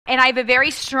and I have a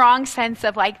very strong sense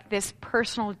of like this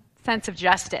personal sense of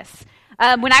justice.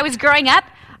 When I was growing up,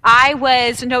 I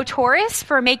was notorious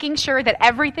for making sure that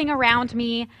everything around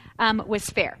me was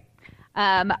fair.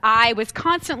 I was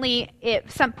constantly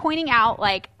pointing out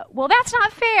like, well, that's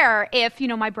not fair if,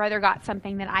 my brother got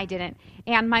something that I didn't.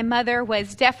 And my mother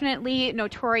was definitely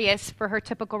notorious for her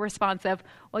typical response of,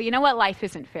 well, you know what, life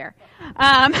isn't fair.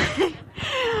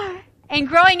 And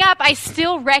growing up, I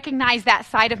still recognize that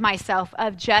side of myself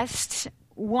of just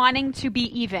wanting to be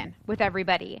even with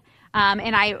everybody.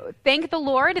 And I thank the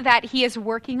Lord that he is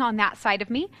working on that side of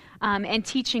me and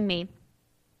teaching me.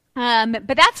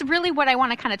 But that's really what I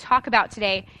want to kind of talk about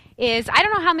today is, I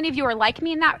don't know how many of you are like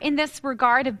me in this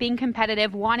regard of being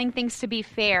competitive, wanting things to be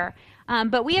fair.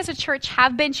 But we as a church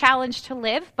have been challenged to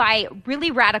live by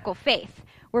really radical faith.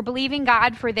 We're believing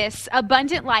God for this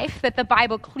abundant life that the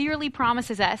Bible clearly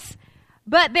promises us.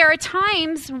 But there are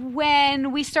times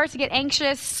when we start to get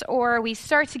anxious or we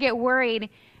start to get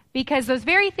worried because those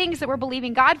very things that we're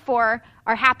believing God for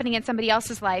are happening in somebody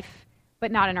else's life,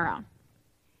 but not in our own.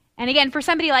 And again, for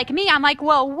somebody like me, I'm like,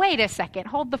 well, wait a second,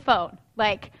 hold the phone.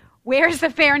 Like, where's the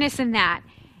fairness in that?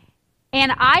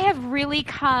 And I have really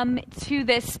come to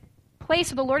this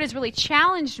place where the Lord has really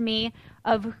challenged me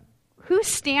of whose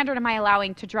standard am I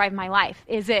allowing to drive my life?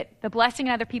 Is it the blessing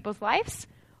in other people's lives,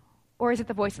 or is it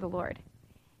the voice of the Lord?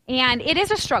 And it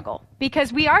is a struggle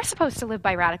because we are supposed to live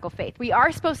by radical faith. We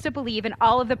are supposed to believe in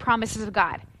all of the promises of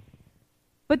God.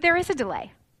 But there is a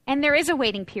delay, and there is a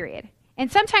waiting period.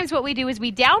 And sometimes what we do is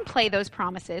we downplay those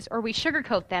promises or we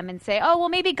sugarcoat them and say, oh, well,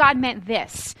 maybe God meant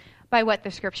this by what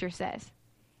the scripture says.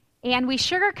 And we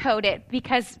sugarcoat it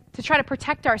because to try to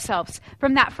protect ourselves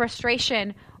from that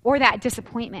frustration or that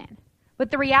disappointment.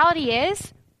 But the reality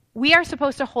is we are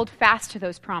supposed to hold fast to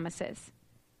those promises.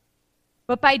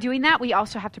 But by doing that, we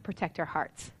also have to protect our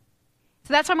hearts.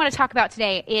 So that's what I'm going to talk about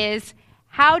today is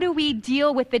how do we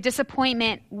deal with the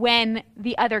disappointment when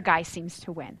the other guy seems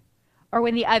to win or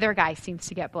when the other guy seems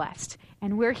to get blessed.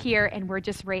 And we're here and we're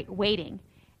just waiting.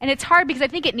 And it's hard because I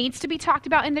think it needs to be talked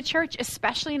about in the church,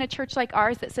 especially in a church like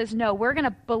ours that says, no, we're going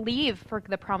to believe for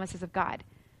the promises of God.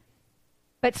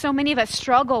 But so many of us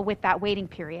struggle with that waiting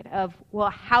period of, well,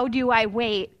 how do I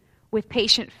wait with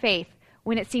patient faith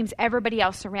when it seems everybody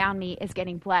else around me is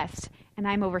getting blessed and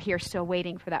I'm over here still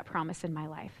waiting for that promise in my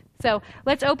life? So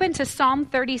let's open to Psalm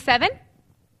 37,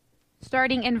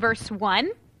 starting in verse 1.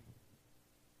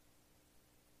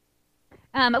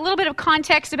 A little bit of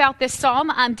context about this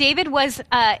psalm. David was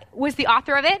the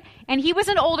author of it, and he was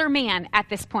an older man at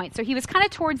this point. So he was kind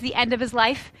of towards the end of his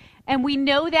life, and we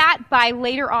know that by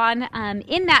later on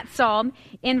in that psalm,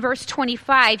 in verse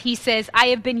 25, he says, I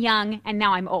have been young, and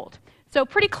now I'm old. So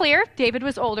pretty clear, David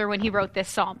was older when he wrote this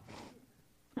psalm.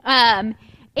 And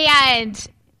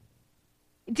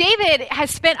David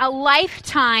has spent a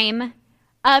lifetime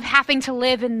of having to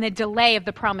live in the delay of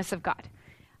the promise of God.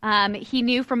 He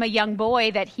knew from a young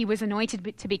boy that he was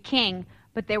anointed to be king,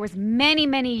 but there was many,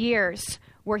 many years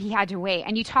where he had to wait.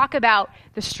 And you talk about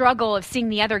the struggle of seeing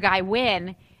the other guy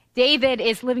win. David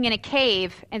is living in a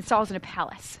cave and Saul's in a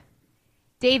palace.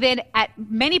 David, at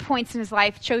many points in his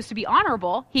life, chose to be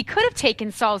honorable. He could have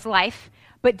taken Saul's life,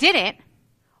 but didn't,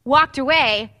 walked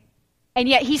away, and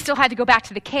yet he still had to go back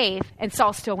to the cave, and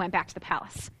Saul still went back to the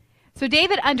palace. So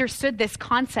David understood this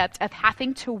concept of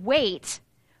having to wait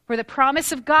for the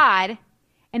promise of God,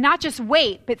 and not just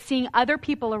wait, but seeing other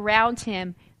people around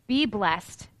him be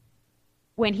blessed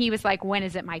when he was like, when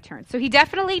is it my turn? So he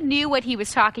definitely knew what he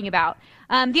was talking about.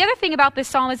 The other thing about this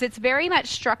psalm is it's very much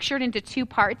structured into two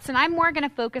parts, and I'm more going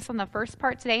to focus on the first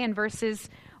part today in verses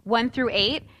 1 through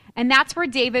 8, and that's where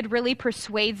David really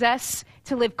persuades us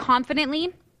to live confidently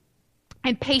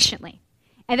and patiently.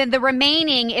 And then the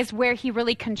remaining is where he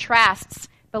really contrasts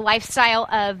the lifestyle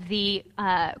of the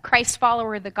Christ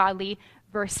follower, the godly,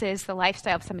 versus the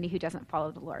lifestyle of somebody who doesn't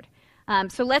follow the Lord.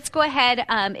 So let's go ahead,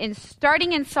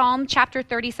 starting in Psalm chapter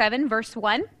 37, verse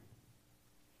 1.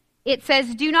 It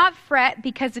says, do not fret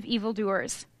because of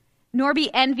evildoers, nor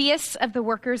be envious of the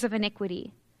workers of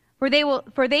iniquity. For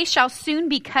they shall soon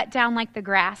be cut down like the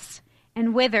grass,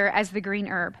 and wither as the green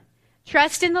herb.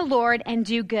 Trust in the Lord and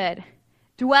do good.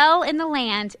 Dwell in the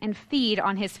land and feed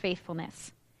on his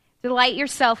faithfulness. Delight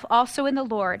yourself also in the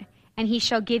Lord, and he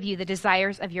shall give you the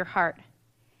desires of your heart.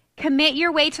 Commit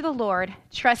your way to the Lord,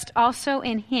 trust also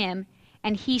in him,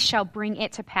 and he shall bring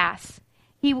it to pass.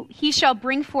 He shall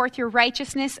bring forth your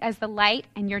righteousness as the light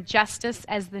and your justice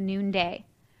as the noonday.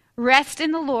 Rest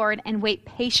in the Lord and wait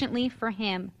patiently for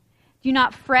him. Do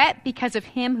not fret because of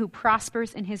him who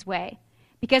prospers in his way,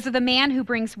 because of the man who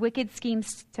brings wicked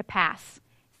schemes to pass.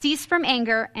 Cease from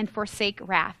anger and forsake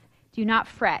wrath. Do not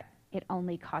fret it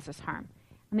only causes harm.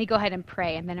 Let me go ahead and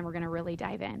pray, and then we're going to really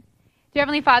dive in. Dear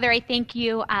Heavenly Father, I thank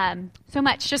you so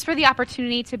much just for the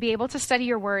opportunity to be able to study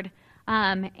your word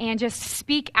and just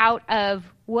speak out of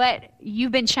what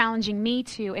you've been challenging me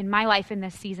to in my life in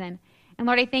this season. And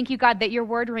Lord, I thank you, God, that your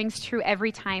word rings true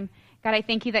every time. God, I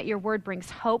thank you that your word brings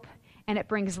hope and it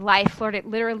brings life. Lord, it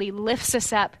literally lifts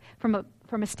us up from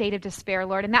a state of despair,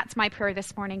 Lord. And that's my prayer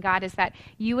this morning, God, is that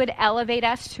you would elevate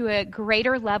us to a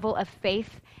greater level of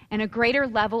faith and a greater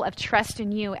level of trust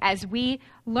in you as we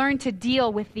learn to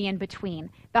deal with the in-between,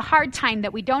 the hard time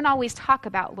that we don't always talk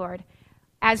about, Lord,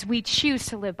 as we choose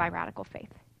to live by radical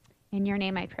faith. In your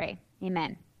name I pray.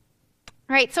 Amen.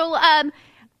 All right, so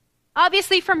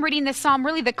obviously from reading this psalm,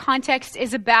 really the context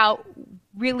is about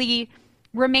really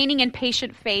remaining in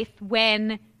patient faith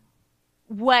when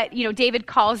what David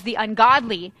calls the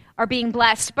ungodly are being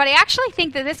blessed. But I actually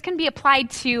think that this can be applied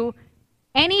to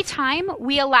any time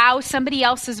we allow somebody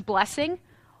else's blessing,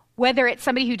 whether it's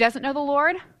somebody who doesn't know the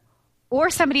Lord or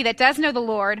somebody that does know the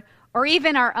Lord, or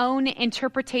even our own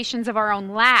interpretations of our own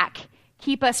lack,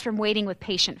 keep us from waiting with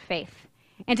patient faith.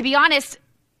 And to be honest,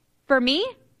 for me,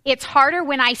 it's harder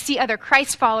when I see other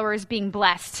Christ followers being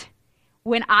blessed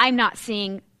when I'm not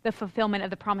seeing the fulfillment of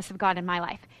the promise of God in my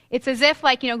life. It's as if,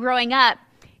 growing up,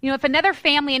 if another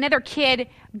family, another kid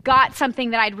got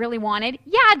something that I'd really wanted,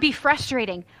 yeah, it'd be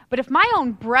frustrating. But if my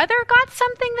own brother got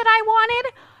something that I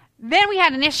wanted, then we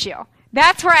had an issue.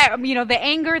 That's where the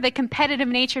anger, the competitive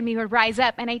nature in me would rise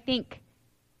up. And I think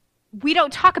we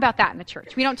don't talk about that in the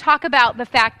church. We don't talk about the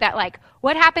fact that,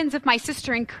 what happens if my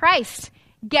sister in Christ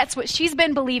gets what she's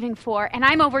been believing for, and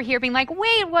I'm over here being like,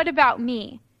 wait, what about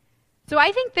me? So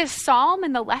I think this psalm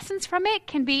and the lessons from it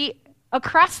can be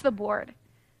across the board.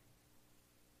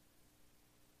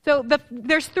 So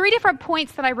there's 3 different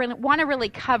points that I want to really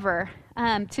cover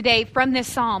today from this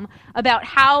psalm about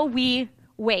how we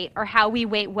wait, or how we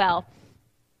wait well.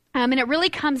 And it really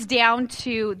comes down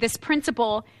to this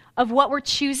principle of what we're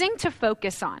choosing to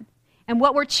focus on and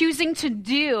what we're choosing to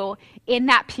do in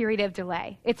that period of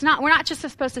delay. We're not just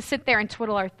supposed to sit there and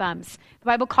twiddle our thumbs. The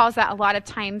Bible calls that a lot of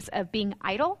times of being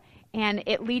idle, and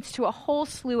it leads to a whole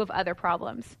slew of other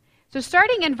problems. So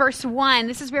starting in verse 1,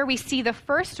 this is where we see the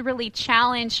first really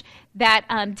challenge that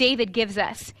David gives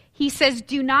us. He says,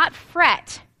 "Do not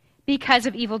fret because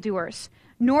of evildoers,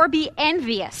 nor be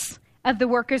envious of the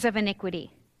workers of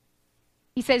iniquity."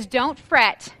 He says, don't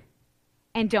fret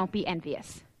and don't be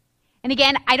envious. And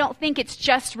again, I don't think it's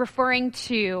just referring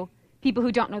to people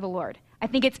who don't know the Lord. I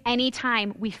think it's any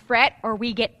time we fret or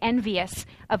we get envious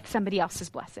of somebody else's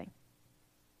blessing.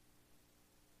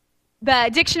 The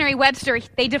dictionary Webster,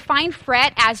 they define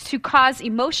fret as to cause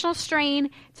emotional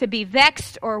strain, to be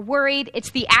vexed or worried.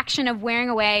 It's the action of wearing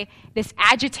away, this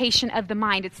agitation of the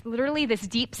mind. It's literally this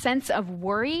deep sense of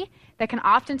worry that can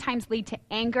oftentimes lead to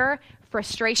anger,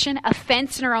 frustration,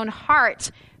 offense in our own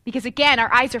heart. Because again,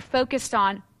 our eyes are focused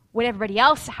on how everybody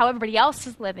else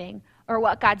is living, or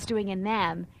what God's doing in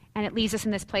them. And it leaves us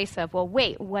in this place of, well,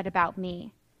 wait, what about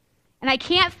me? And I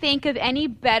can't think of any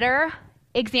better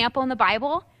example in the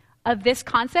Bible of this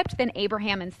concept than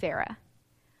Abraham and Sarah.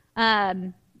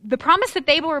 The promise that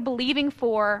they were believing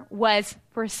for was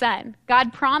for a son.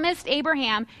 God promised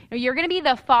Abraham, you're going to be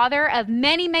the father of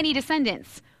many, many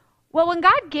descendants. Well, when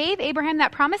God gave Abraham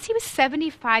that promise, he was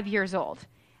 75 years old.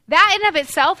 That in of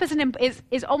itself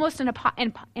is almost an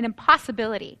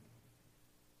impossibility.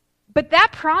 But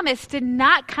that promise did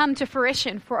not come to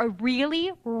fruition for a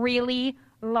really, really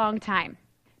long time.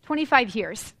 25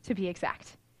 years, to be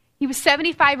exact. He was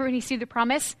 75 when he received the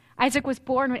promise. Isaac was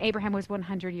born when Abraham was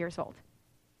 100 years old.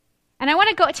 And I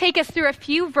want to take us through a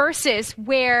few verses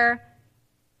where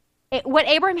what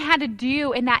Abraham had to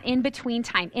do in that in-between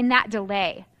time, in that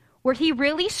delay, where he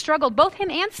really struggled, both him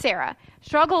and Sarah,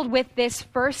 struggled with this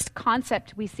first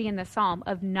concept we see in the psalm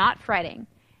of not fretting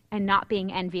and not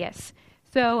being envious.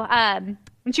 So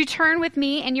would you turn with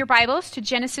me in your Bibles to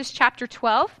Genesis chapter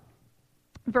 12,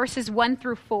 verses 1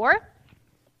 through 4.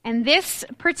 And this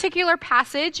particular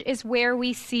passage is where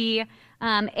we see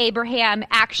Abraham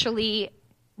actually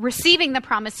receiving the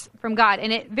promise from God.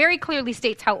 And it very clearly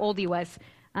states how old he was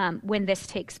when this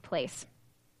takes place.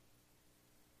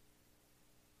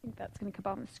 I think that's going to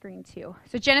come on the screen too.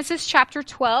 So Genesis chapter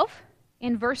 12,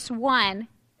 in verse 1,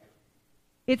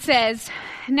 it says,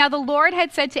 "Now the Lord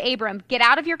had said to Abram, 'Get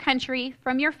out of your country,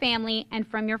 from your family, and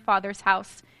from your father's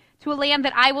house, to a land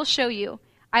that I will show you.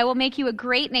 I will make you a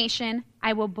great nation.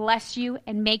 I will bless you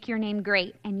and make your name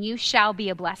great, and you shall be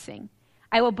a blessing.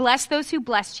 I will bless those who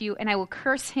bless you, and I will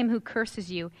curse him who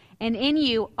curses you, and in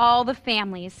you all the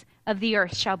families of the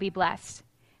earth shall be blessed.'"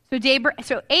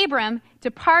 So Abram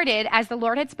departed as the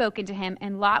Lord had spoken to him,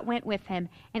 and Lot went with him.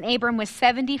 And Abram was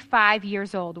 75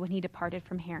 years old when he departed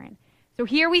from Haran. So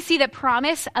here we see the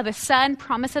promise of a son,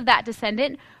 promise of that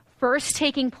descendant, first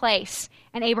taking place,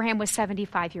 and Abraham was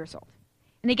 75 years old.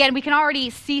 And again, we can already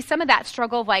see some of that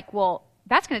struggle of like, well,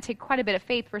 that's going to take quite a bit of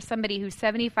faith for somebody who's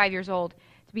 75 years old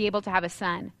to be able to have a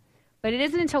son. But it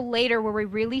isn't until later where we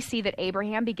really see that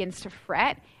Abraham begins to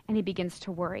fret and he begins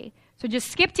to worry. So just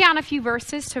skip down a few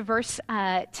verses to verse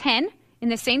 10 in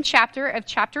the same chapter of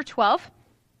chapter 12.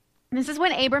 And this is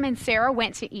when Abram and Sarah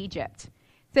went to Egypt.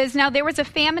 It says, now there was a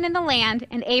famine in the land,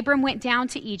 and Abram went down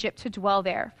to Egypt to dwell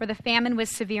there, for the famine was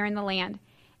severe in the land.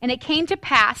 And it came to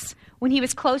pass, when he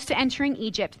was close to entering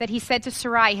Egypt, that he said to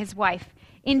Sarai, his wife,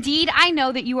 indeed, I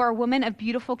know that you are a woman of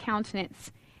beautiful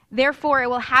countenance. Therefore, it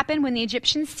will happen when the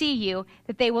Egyptians see you,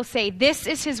 that they will say, this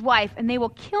is his wife, and they will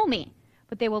kill me,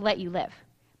 but they will let you live.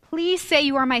 Please say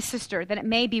you are my sister, that it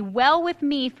may be well with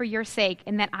me for your sake,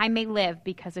 and that I may live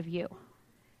because of you.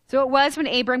 So it was when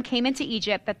Abram came into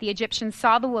Egypt that the Egyptians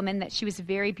saw the woman, that she was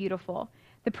very beautiful.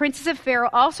 The princes of Pharaoh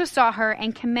also saw her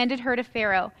and commended her to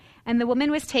Pharaoh, and the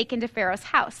woman was taken to Pharaoh's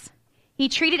house. He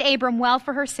treated Abram well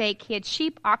for her sake. He had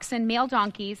sheep, oxen, male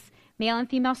donkeys, male and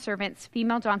female servants,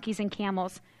 female donkeys, and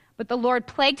camels. But the Lord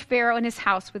plagued Pharaoh and his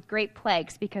house with great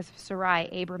plagues because of Sarai,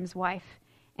 Abram's wife.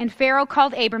 And Pharaoh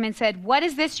called Abram and said, what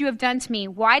is this you have done to me?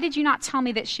 Why did you not tell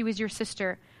me that she was your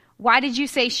sister? Why did you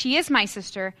say she is my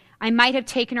sister? I might have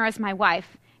taken her as my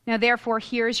wife. Now therefore,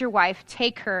 here is your wife.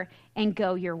 Take her and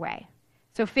go your way.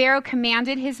 So Pharaoh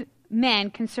commanded his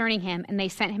men concerning him, and they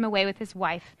sent him away with his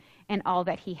wife and all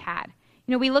that he had.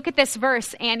 We look at this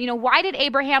verse, and, why did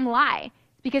Abraham lie?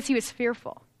 It's because he was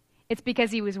fearful. It's because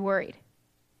he was worried.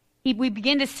 We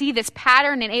begin to see this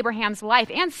pattern in Abraham's life,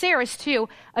 and Sarah's too,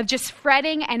 of just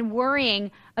fretting and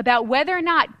worrying about whether or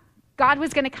not God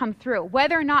was going to come through,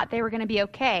 whether or not they were going to be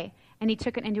okay, and he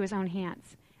took it into his own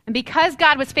hands. And because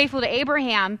God was faithful to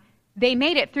Abraham, they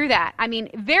made it through that.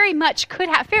 Very much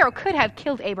Pharaoh could have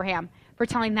killed Abraham for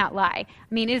telling that lie.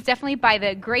 It is definitely by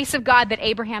the grace of God that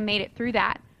Abraham made it through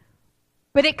that.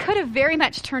 But it could have very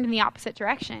much turned in the opposite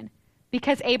direction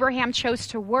because Abraham chose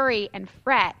to worry and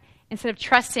fret instead of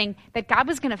trusting that God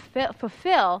was going to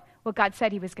fulfill what God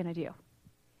said he was going to do.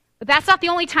 But that's not the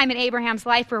only time in Abraham's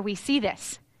life where we see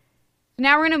this. So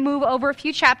now we're going to move over a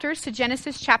few chapters to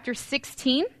Genesis chapter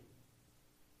 16,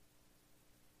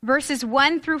 verses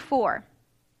 1 through 4.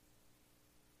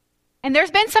 And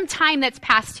there's been some time that's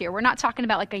passed here. We're not talking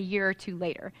about like a year or two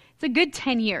later. It's a good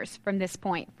 10 years from this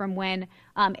point, from when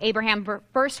Abraham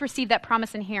first received that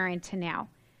promise in Haran to now.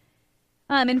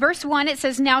 In verse 1, it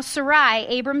says, now Sarai,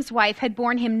 Abram's wife, had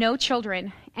borne him no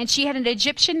children, and she had an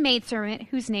Egyptian maidservant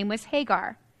whose name was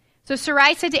Hagar. So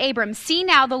Sarai said to Abram, see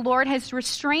now, the Lord has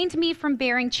restrained me from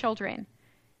bearing children.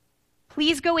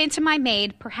 Please go into my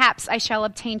maid, perhaps I shall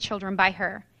obtain children by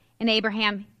her. And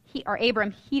Abram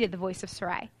heeded the voice of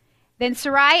Sarai. Then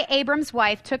Sarai, Abram's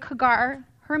wife, took Hagar,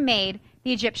 her maid,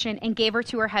 the Egyptian, and gave her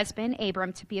to her husband,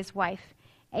 Abram, to be his wife.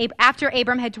 After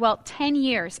Abram had dwelt 10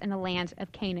 years in the land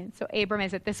of Canaan. So Abram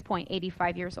is at this point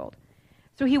 85 years old.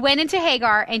 So he went into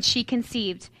Hagar, and she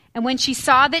conceived. And when she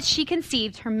saw that she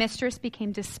conceived, her mistress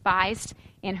became despised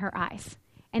in her eyes.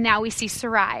 And now we see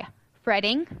Sarai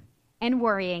fretting and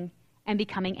worrying and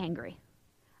becoming angry,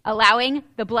 allowing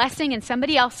the blessing in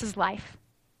somebody else's life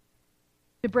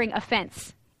to bring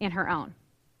offense in her own.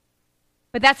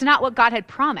 But that's not what God had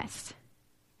promised.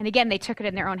 And again, they took it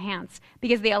in their own hands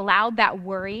because they allowed that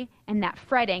worry and that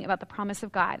fretting about the promise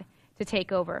of God to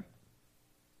take over.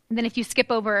 And then if you skip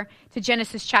over to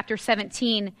Genesis chapter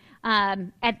 17,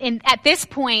 at this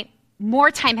point,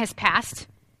 more time has passed.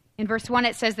 In verse 1,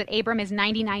 it says that Abram is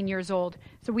 99 years old.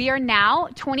 So we are now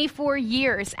 24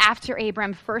 years after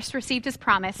Abram first received his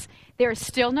promise. There is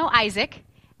still no Isaac.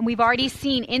 And we've already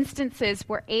seen instances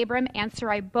where Abram and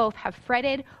Sarai both have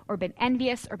fretted or been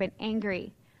envious or been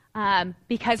angry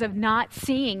because of not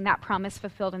seeing that promise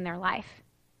fulfilled in their life.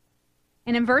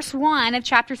 And in verse 1 of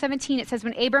chapter 17, it says,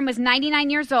 when Abram was 99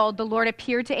 years old, the Lord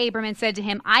appeared to Abram and said to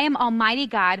him, I am Almighty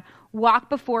God. Walk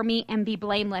before me and be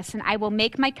blameless, and I will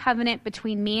make my covenant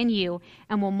between me and you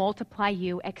and will multiply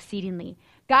you exceedingly.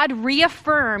 God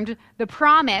reaffirmed the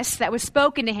promise that was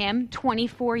spoken to him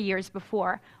 24 years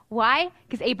before. Why?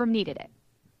 Because Abram needed it.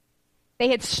 They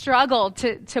had struggled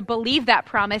to believe that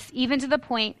promise, even to the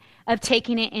point of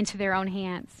taking it into their own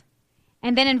hands.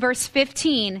 And then in verse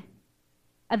 15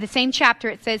 of the same chapter,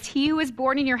 it says, he who is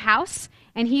born in your house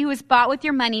and he who is bought with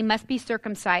your money must be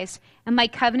circumcised, and my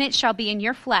covenant shall be in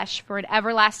your flesh for an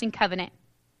everlasting covenant.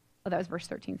 Oh, that was verse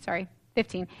 15, sorry.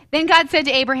 15. Then God said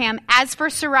to Abraham, as for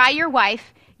Sarai your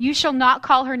wife, You shall not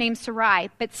call her name Sarai,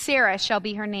 but Sarah shall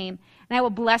be her name. And I will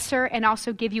bless her and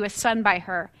also give you a son by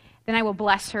her. Then I will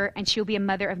bless her, and she will be a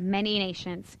mother of many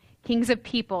nations. Kings of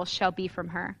people shall be from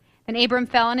her. Then Abraham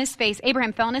fell on his face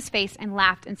and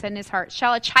laughed and said in his heart,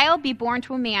 shall a child be born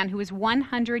to a man who is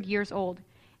 100 years old?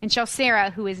 And shall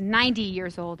Sarah, who is 90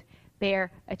 years old,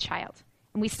 bear a child?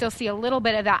 And we still see a little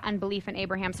bit of that unbelief in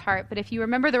Abraham's heart. But if you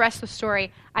remember the rest of the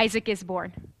story, Isaac is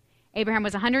born. Abraham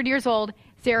was 100 years old.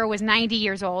 Sarah was 90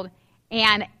 years old.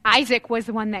 And Isaac was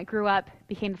the one that grew up,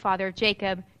 became the father of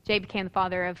Jacob. Jacob became the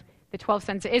father of the 12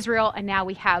 sons of Israel. And now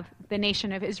we have the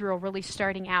nation of Israel really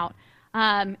starting out.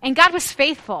 And God was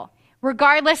faithful,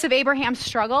 regardless of Abraham's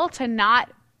struggle to not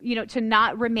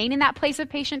remain in that place of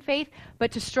patient faith,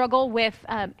 but to struggle with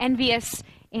envious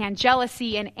and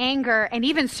jealousy and anger, and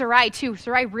even Sarai too.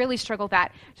 Sarai really struggled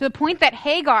that, to the point that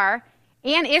Hagar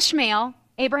and Ishmael,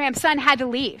 Abraham's son, had to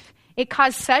leave. It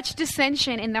caused such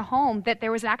dissension in the home that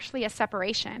there was actually a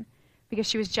separation because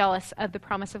she was jealous of the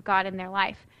promise of God in their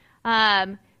life.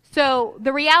 So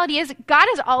the reality is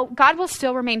God will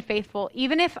still remain faithful.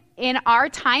 Even if in our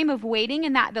time of waiting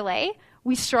in that delay,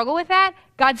 we struggle with that,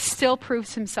 God still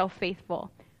proves himself faithful.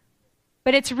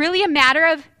 But it's really a matter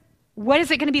of, what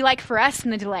is it going to be like for us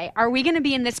in the delay? Are we going to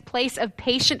be in this place of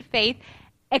patient faith,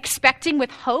 expecting with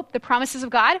hope the promises of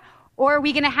God? Or are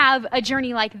we going to have a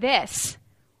journey like this,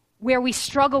 where we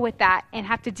struggle with that and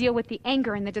have to deal with the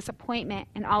anger and the disappointment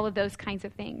and all of those kinds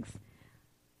of things?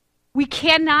 We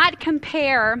cannot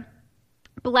compare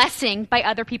blessing by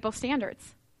other people's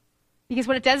standards, because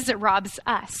what it does is it robs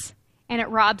us, and it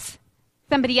robs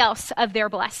somebody else of their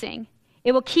blessing.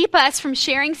 It will keep us from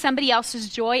sharing somebody else's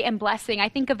joy and blessing. I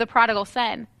think of the prodigal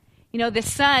son.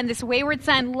 This wayward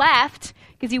son left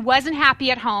because he wasn't happy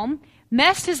at home,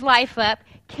 messed his life up,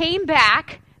 came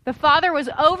back. The father was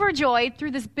overjoyed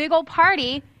through this big old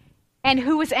party. And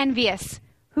who was envious?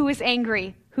 Who was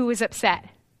angry? Who was upset?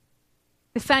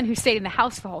 The son who stayed in the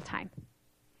house the whole time.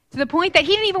 To the point that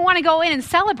he didn't even want to go in and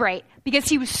celebrate because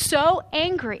he was so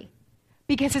angry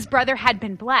because his brother had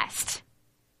been blessed.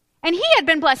 And he had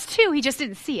been blessed too, he just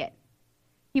didn't see it.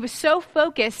 He was so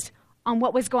focused on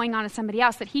what was going on in somebody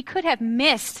else that he could have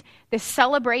missed this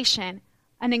celebration,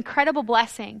 an incredible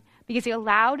blessing, because he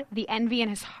allowed the envy in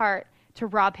his heart to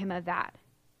rob him of that.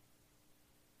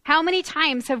 How many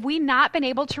times have we not been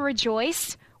able to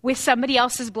rejoice with somebody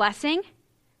else's blessing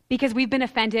because we've been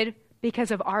offended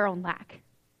because of our own lack?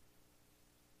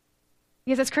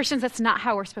 Because as Christians, that's not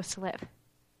how we're supposed to live.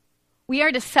 We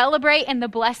are to celebrate in the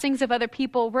blessings of other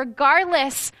people,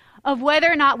 regardless of whether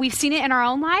or not we've seen it in our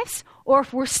own lives or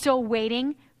if we're still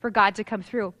waiting for God to come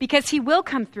through. Because he will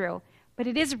come through, but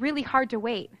it is really hard to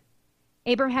wait.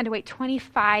 Abraham had to wait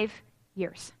 25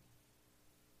 years.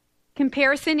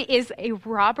 Comparison is a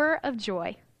robber of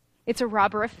joy. It's a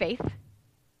robber of faith.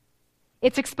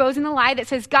 It's exposing the lie that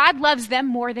says God loves them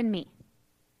more than me.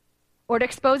 Or it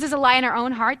exposes a lie in our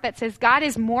own heart that says God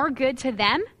is more good to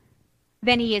them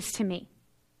than he is to me.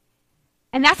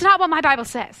 And that's not what my Bible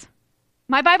says.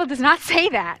 My Bible does not say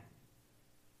that.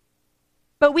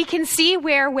 But we can see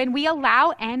where when we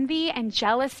allow envy and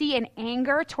jealousy and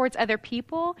anger towards other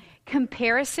people,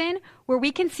 comparison, where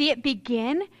we can see it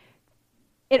begin,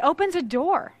 it opens a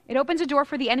door. It opens a door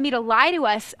for the enemy to lie to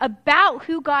us about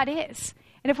who God is.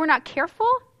 And if we're not careful,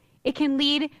 it can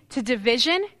lead to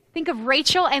division. Think of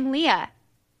Rachel and Leah,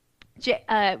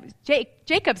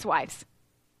 Jacob's wives.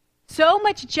 So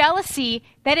much jealousy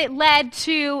that it led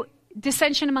to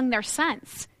dissension among their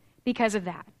sons because of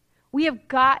that. We have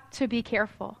got to be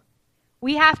careful.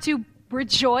 We have to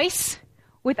rejoice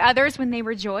with others when they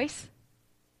rejoice.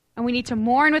 And we need to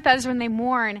mourn with others when they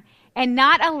mourn. And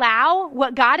not allow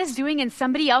what God is doing in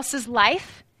somebody else's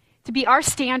life to be our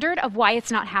standard of why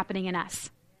it's not happening in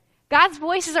us. God's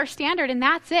voice is our standard, and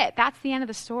that's it. That's the end of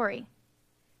the story.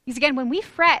 Because again, when we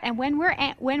fret and when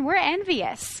we're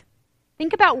envious,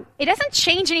 think about, it doesn't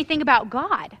change anything about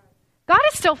God. God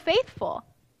is still faithful.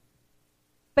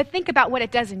 But think about what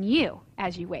it does in you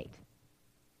as you wait.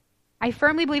 I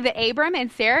firmly believe that Abram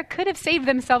and Sarah could have saved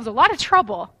themselves a lot of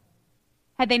trouble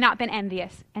had they not been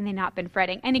envious and they not been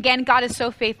fretting. And again, God is so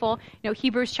faithful.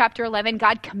 Hebrews chapter 11,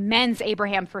 God commends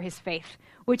Abraham for his faith,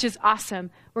 which is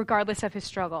awesome, regardless of his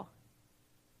struggle.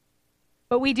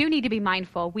 But we do need to be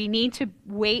mindful. We need to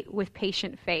wait with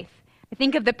patient faith. I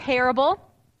think of the parable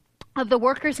of the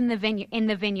workers in the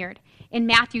vineyard in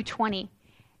Matthew 20.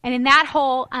 And in that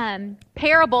whole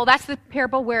parable, that's the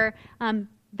parable where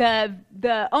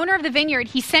the owner of the vineyard,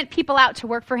 he sent people out to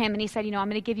work for him, and he said, I'm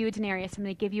going to give you a denarius. I'm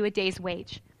going to give you a day's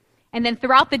wage. And then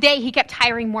throughout the day, he kept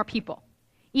hiring more people.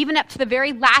 Even up to the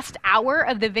very last hour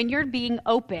of the vineyard being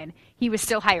open, he was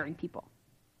still hiring people.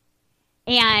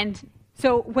 And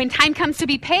so when time comes to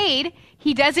be paid,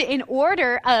 he does it in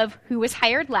order of who was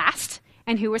hired last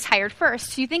and who was hired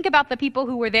first. So you think about the people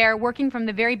who were there working from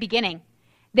the very beginning.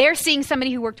 They're seeing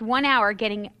somebody who worked 1 hour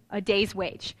getting a day's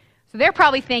wage. So they're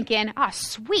probably thinking, oh,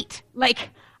 sweet, like,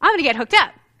 I'm going to get hooked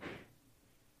up.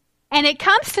 And it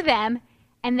comes to them,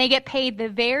 and they get paid the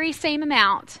very same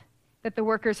amount that the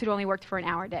workers who'd only worked for an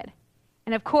hour did.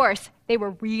 And of course, they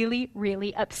were really,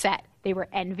 really upset. They were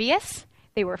envious,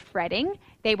 they were fretting,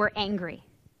 they were angry.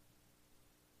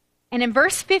 And in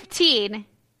verse 15,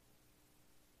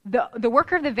 the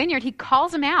worker of the vineyard, he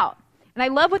calls them out. And I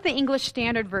love what the English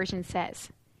Standard Version says.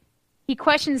 He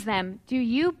questions them, do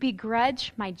you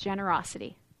begrudge my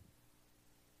generosity?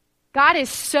 God is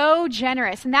so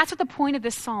generous, and that's what the point of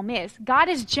this psalm is. God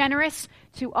is generous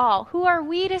to all. Who are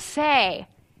we to say,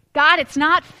 God, it's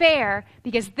not fair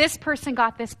because this person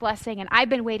got this blessing and I've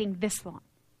been waiting this long?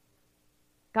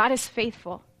 God is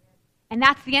faithful. And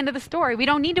that's the end of the story. We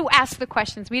don't need to ask the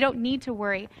questions. We don't need to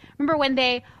worry. Remember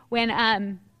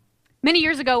when many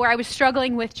years ago where I was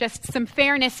struggling with just some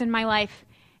fairness in my life,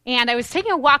 and I was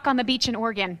taking a walk on the beach in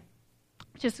Oregon,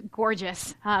 which is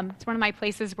gorgeous. It's one of my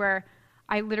places where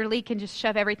I literally can just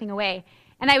shove everything away.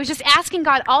 And I was just asking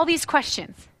God all these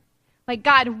questions. Like,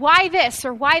 God, why this?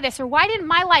 Or why this? Or why didn't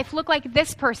my life look like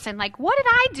this person? Like, what did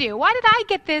I do? Why did I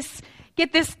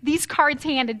get these cards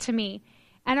handed to me?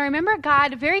 And I remember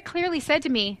God very clearly said to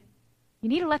me, you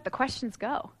need to let the questions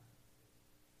go.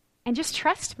 And just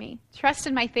trust me. Trust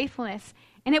in my faithfulness.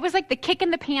 And it was like the kick in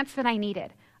the pants that I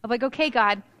needed. Of like, okay,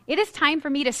 God, it is time for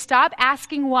me to stop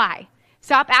asking why.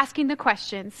 Stop asking the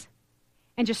questions.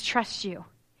 And just trust you.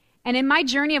 And in my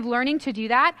journey of learning to do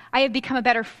that, I have become a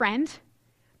better friend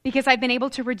because I've been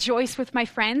able to rejoice with my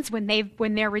friends when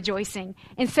they're rejoicing,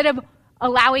 instead of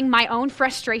allowing my own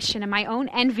frustration and my own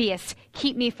envious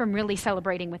keep me from really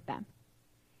celebrating with them.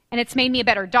 And it's made me a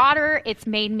better daughter. It's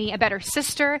made me a better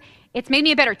sister. It's made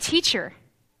me a better teacher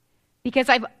because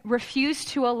I've refused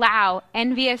to allow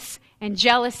envious and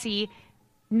jealousy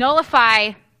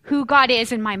nullify who God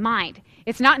is in my mind.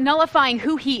 It's not nullifying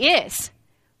who he is,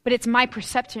 but it's my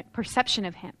perception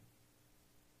of him.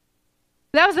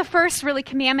 That was the first really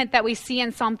commandment that we see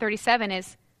in Psalm 37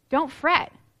 is don't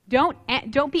fret.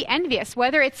 Don't be envious,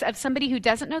 whether it's of somebody who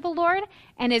doesn't know the Lord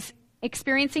and is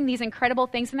experiencing these incredible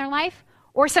things in their life,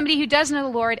 or somebody who does know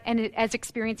the Lord and is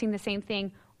experiencing the same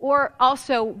thing, or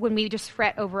also when we just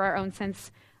fret over our own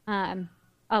sense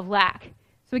of lack.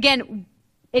 So again,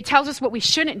 it tells us what we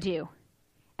shouldn't do.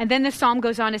 And then the psalm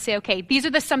goes on to say, okay, these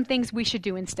are some things we should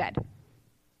do instead.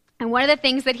 And one of the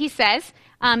things that he says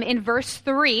in verse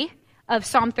 3 of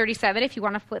Psalm 37, if you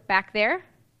want to flip back there,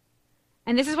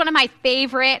 and this is one of my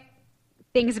favorite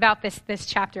things about this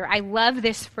chapter. I love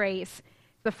this phrase.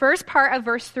 The first part of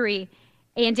verse 3,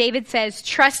 and David says,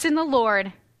 trust in the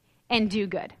Lord and do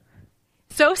good.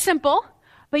 So simple,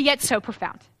 but yet so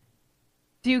profound.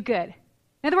 Do good.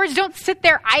 In other words, don't sit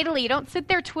there idly. Don't sit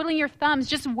there twiddling your thumbs,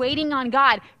 just waiting on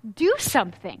God. Do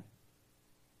something.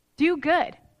 Do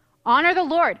good. Honor the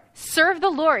Lord. Serve the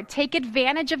Lord. Take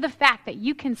advantage of the fact that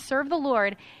you can serve the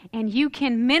Lord and you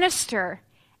can minister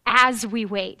as we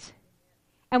wait.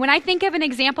 And when I think of an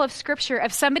example of Scripture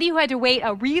of somebody who had to wait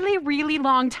a really, really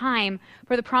long time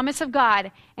for the promise of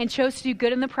God and chose to do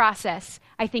good in the process,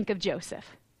 I think of Joseph.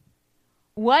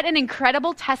 What an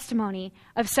incredible testimony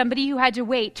of somebody who had to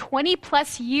wait 20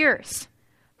 plus years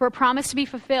for a promise to be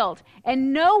fulfilled.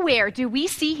 And nowhere do we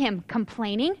see him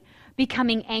complaining,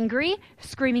 becoming angry,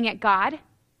 screaming at God.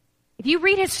 If you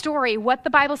read his story, what the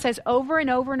Bible says over and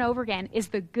over and over again is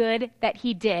the good that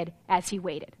he did as he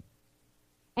waited.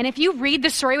 And if you read the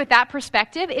story with that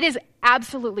perspective, it is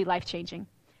absolutely life-changing.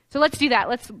 So let's do that.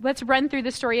 Let's run through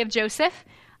the story of Joseph.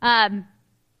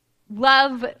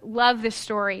 Love this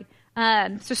story.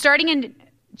 So starting in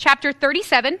chapter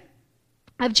 37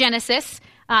 of Genesis,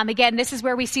 again, this is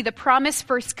where we see the promise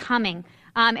first coming.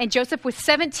 And Joseph was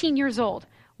 17 years old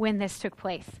when this took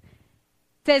place.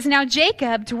 It says, now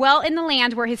Jacob dwelt in the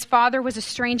land where his father was a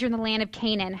stranger in the land of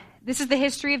Canaan. This is the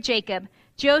history of Jacob.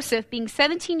 Joseph, being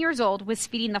 17 years old, was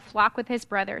feeding the flock with his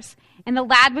brothers. And the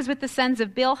lad was with the sons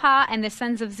of Bilhah and the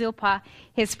sons of Zilpah,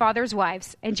 his father's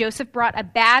wives. And Joseph brought a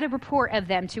bad report of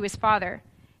them to his father.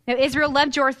 Now Israel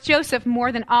loved Joseph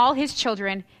more than all his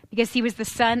children because he was the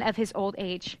son of his old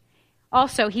age.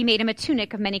 Also, he made him a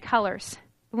tunic of many colors.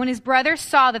 But when his brothers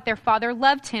saw that their father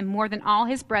loved him more than all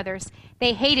his brothers,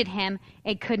 they hated him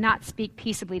and could not speak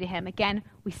peaceably to him. Again,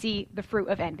 we see the fruit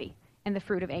of envy and the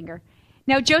fruit of anger.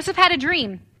 Now Joseph had a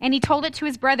dream, and he told it to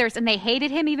his brothers, and they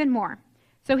hated him even more.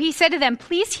 So he said to them,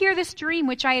 please hear this dream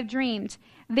which I have dreamed.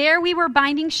 There we were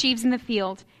binding sheaves in the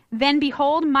field. Then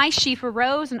behold, my sheaf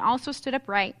arose and also stood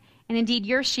upright, and indeed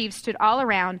your sheaves stood all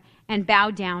around and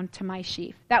bowed down to my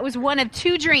sheaf. That was one of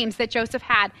two dreams that Joseph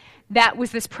had. That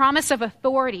was this promise of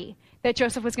authority that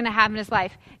Joseph was going to have in his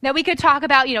life. Now we could talk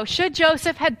about, should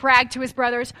Joseph had bragged to his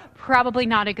brothers? Probably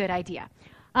not a good idea.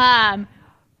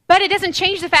 But it doesn't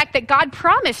change the fact that God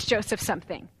promised Joseph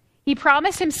something. He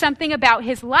promised him something about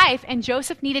his life, and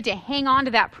Joseph needed to hang on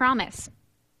to that promise.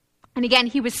 And again,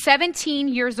 he was 17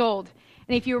 years old.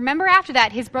 And if you remember after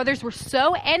that, his brothers were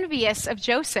so envious of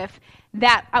Joseph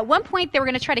that at one point they were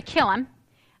going to try to kill him.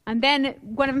 And then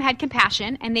one of them had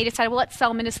compassion, and they decided, well, let's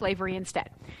sell him into slavery instead.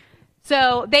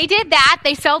 So they did that.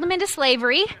 They sold him into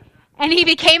slavery, and he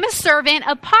became a servant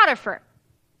of Potiphar.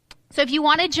 So if you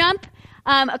want to jump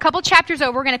a couple chapters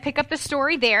over, we're going to pick up the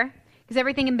story there, because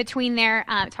everything in between there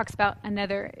talks about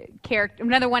another character,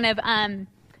 another one of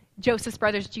Joseph's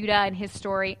brothers, Judah, and his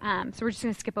story. So we're just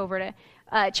going to skip over to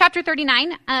chapter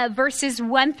 39, verses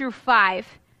 1 through 5.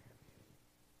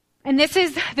 And this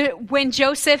is when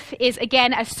Joseph is,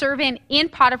 again, a servant in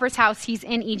Potiphar's house. He's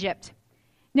in Egypt.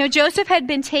 Now Joseph had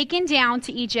been taken down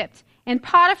to Egypt, and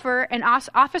Potiphar, an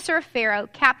officer of Pharaoh,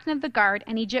 captain of the guard,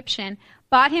 an Egyptian,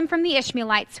 bought him from the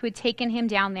Ishmaelites who had taken him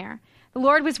down there. The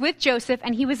Lord was with Joseph,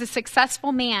 and he was a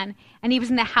successful man, and he was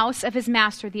in the house of his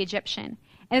master, the Egyptian.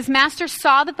 And his master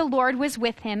saw that the Lord was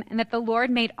with him, and that the Lord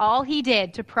made all he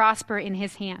did to prosper in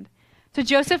his hand. So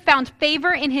Joseph found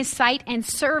favor in his sight and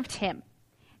served him.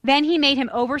 Then he made him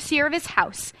overseer of his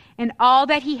house, and all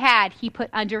that he had he put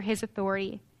under his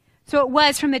authority. So it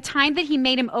was from the time that he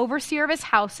made him overseer of his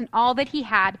house and all that he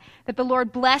had, that the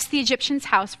Lord blessed the Egyptian's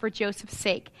house for Joseph's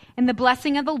sake. And the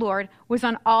blessing of the Lord was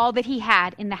on all that he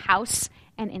had in the house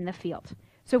and in the field.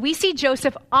 So we see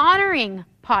Joseph honoring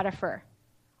Potiphar,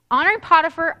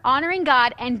 honoring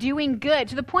God, and doing good,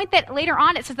 to the point that later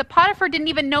on it says that Potiphar didn't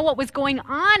even know what was going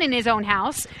on in his own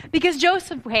house because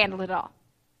Joseph handled it all.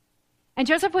 And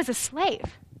Joseph was a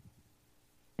slave.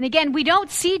 And again, we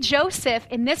don't see Joseph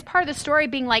in this part of the story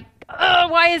being like, oh,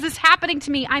 why is this happening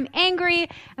to me? I'm angry,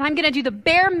 and I'm going to do the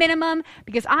bare minimum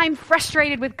because I'm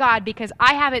frustrated with God because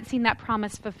I haven't seen that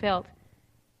promise fulfilled.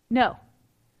 No.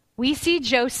 We see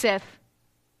Joseph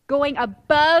going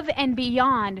above and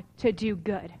beyond to do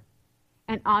good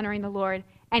and honoring the Lord.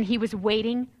 And he was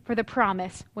waiting for the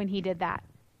promise when he did that.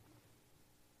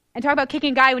 And talk about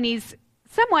kicking a guy when he's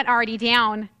somewhat already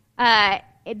down.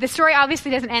 The story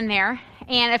obviously doesn't end there.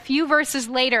 And a few verses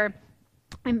later,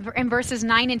 in verses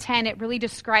 9 and 10, it really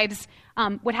describes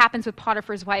what happens with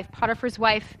Potiphar's wife. Potiphar's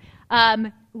wife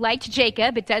liked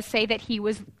Jacob. It does say that he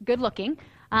was good looking.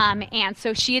 And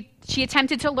so she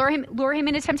attempted to lure him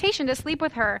into temptation to sleep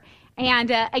with her.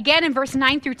 And again, in verse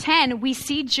 9 through 10, we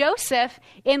see Joseph,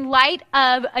 in light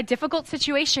of a difficult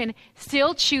situation,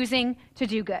 still choosing to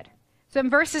do good. So in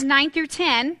verses 9 through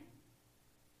 10,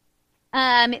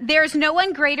 there's no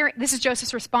one greater, this is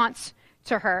Joseph's response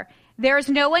to her, there is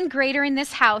no one greater in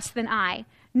this house than I,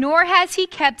 nor has he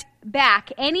kept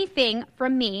back anything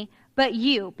from me but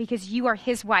you, because you are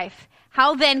his wife.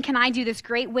 How then can I do this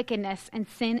great wickedness and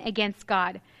sin against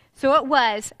God? So it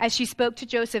was, as she spoke to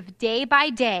Joseph day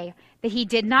by day, that he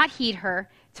did not heed her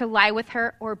to lie with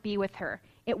her or be with her.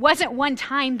 It wasn't one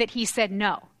time that he said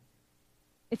no.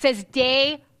 It says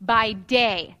day by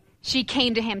day she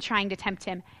came to him trying to tempt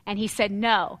him, and he said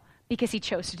no because he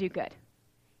chose to do good.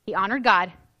 He honored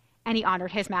God, and he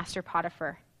honored his master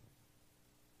Potiphar.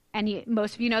 And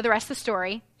most of you know the rest of the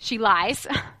story. She lies.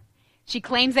 She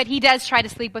claims that he does try to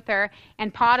sleep with her,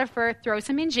 and Potiphar throws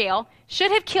him in jail.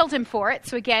 Should have killed him for it.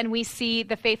 So again, we see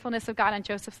the faithfulness of God in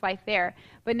Joseph's life there.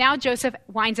 But now Joseph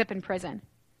winds up in prison.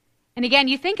 And again,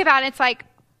 you think about it, it's like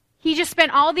he just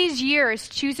spent all these years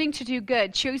choosing to do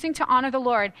good, choosing to honor the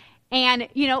Lord. And,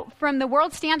 from the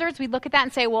world standards, we look at that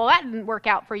and say, well, that didn't work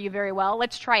out for you very well.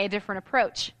 Let's try a different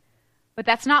approach. But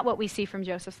that's not what we see from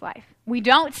Joseph's life. We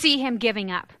don't see him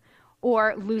giving up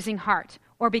or losing heart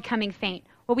or becoming faint.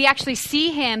 What we actually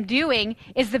see him doing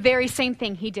is the very same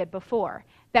thing he did before,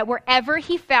 that wherever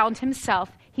he found himself,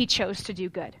 he chose to do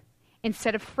good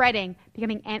instead of fretting,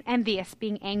 becoming envious,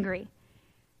 being angry.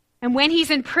 And when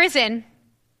he's in prison,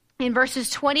 in verses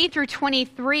 20 through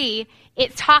 23,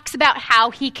 it talks about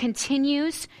how he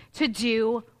continues to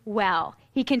do well.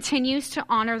 He continues to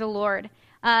honor the Lord.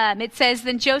 It says,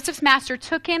 then Joseph's master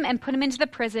took him and put him into the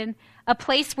prison, a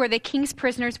place where the king's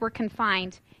prisoners were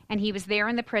confined, and he was there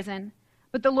in the prison.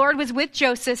 But the Lord was with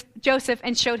Joseph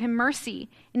and showed him mercy,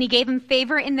 and he gave him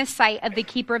favor in the sight of the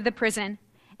keeper of the prison.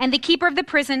 And the keeper of the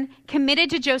prison committed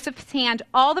to Joseph's hand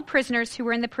all the prisoners who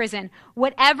were in the prison.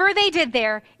 Whatever they did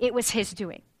there, it was his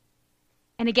doing.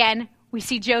 And again, we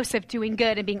see Joseph doing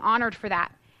good and being honored for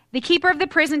that. The keeper of the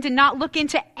prison did not look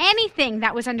into anything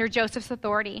that was under Joseph's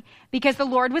authority because the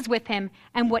Lord was with him,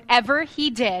 and whatever he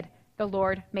did, the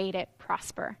Lord made it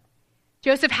prosper.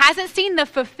 Joseph hasn't seen the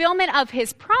fulfillment of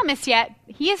his promise yet.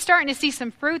 He is starting to see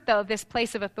some fruit, though, of this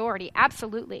place of authority,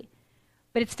 absolutely.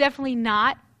 But it's definitely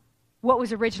not what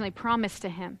was originally promised to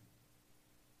him.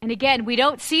 And again, we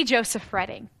don't see Joseph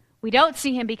fretting. We don't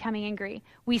see him becoming angry.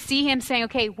 We see him saying,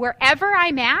 okay, wherever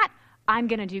I'm at, I'm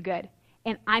going to do good,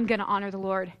 and I'm going to honor the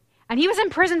Lord. And he was in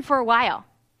prison for a while.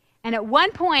 And at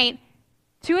one point,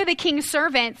 two of the king's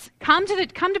servants come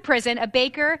to prison, a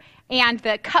baker and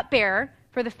the cupbearer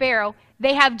for the Pharaoh.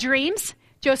 They have dreams.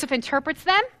 Joseph interprets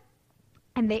them,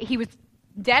 and he was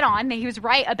dead on. He was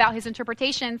right about his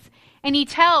interpretations. And he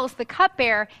tells the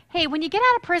cupbearer, hey, when you get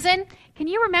out of prison, can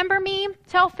you remember me?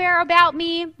 Tell Pharaoh about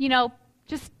me.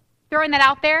 Just throwing that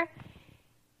out there.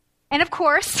 And of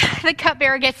course, the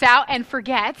cupbearer gets out and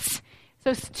forgets.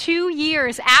 So 2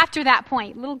 years after that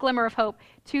point, little glimmer of hope,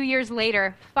 2 years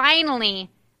later, finally,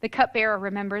 the cupbearer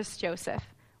remembers Joseph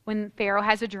when Pharaoh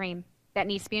has a dream that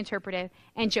needs to be interpreted,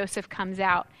 and Joseph comes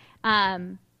out.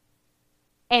 And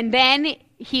then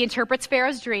he interprets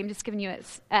Pharaoh's dream, just giving you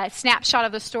a snapshot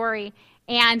of the story.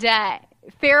 And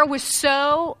Pharaoh was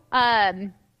so,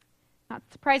 not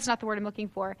surprised, not the word I'm looking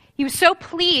for. He was so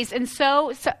pleased and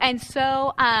so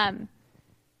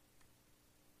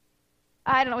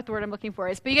I don't know what the word I'm looking for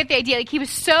is, but you get the idea. Like, he was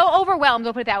so overwhelmed,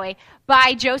 we'll put it that way,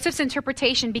 by Joseph's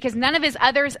interpretation, because none of his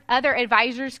other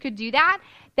advisors could do that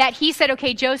he said,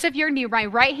 okay, Joseph, you're going to be my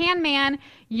right-hand man.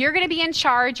 You're going to be in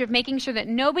charge of making sure that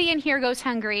nobody in here goes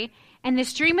hungry. And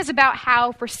this dream is about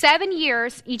how for 7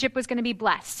 years, Egypt was going to be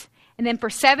blessed. And then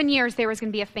for 7 years, there was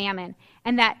going to be a famine,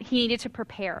 and that he needed to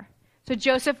prepare. So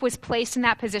Joseph was placed in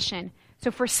that position.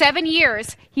 So for 7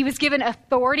 years, he was given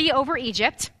authority over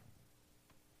Egypt,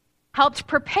 helped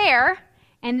prepare,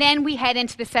 and then we head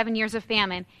into the 7 years of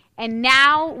famine. And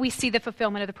now we see the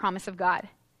fulfillment of the promise of God.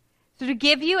 So to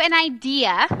give you an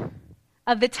idea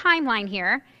of the timeline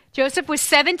here, Joseph was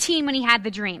 17 when he had the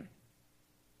dream.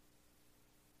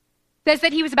 It says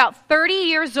that he was about 30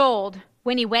 years old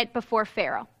when he went before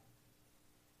Pharaoh.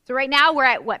 So right now we're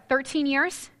at, 13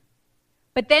 years?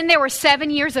 But then there were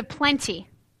 7 years of plenty,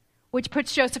 which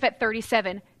puts Joseph at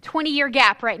 37. 20-year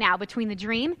gap right now between the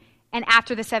dream and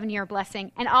after the 7-year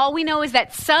blessing. And all we know is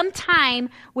that sometime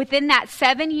within that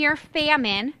 7-year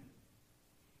famine,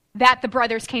 that the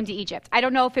brothers came to Egypt. I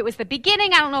don't know if it was the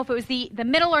beginning. I don't know if it was the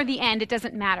middle or the end. It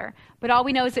doesn't matter. But all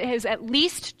we know is it was at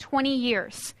least 20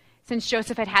 years since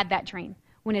Joseph had that dream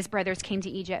when his brothers came to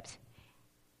Egypt.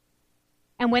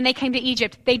 And when they came to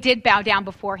Egypt, they did bow down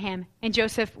before him. And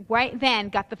Joseph right then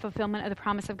got the fulfillment of the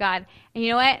promise of God. And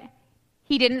you know what?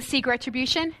 He didn't seek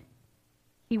retribution.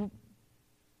 He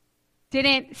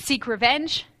didn't seek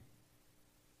revenge.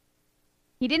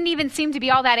 He didn't even seem to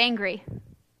be all that angry.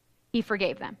 He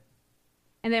forgave them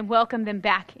and then welcomed them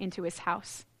back into his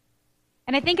house.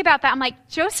 And I think about that. I'm like,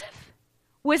 Joseph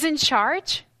was in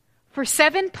charge for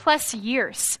 7+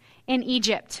 years in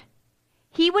Egypt.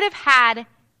 He would have had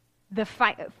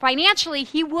financially,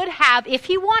 he would have, if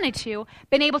he wanted to,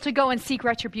 been able to go and seek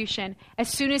retribution as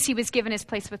soon as he was given his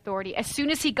place of authority, as soon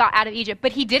as he got out of Egypt.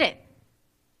 But he didn't.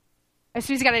 As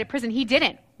soon as he got out of prison, he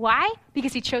didn't. Why?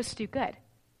 Because he chose to do good.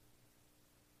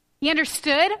 He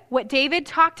understood what David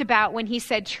talked about when he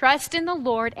said, trust in the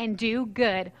Lord and do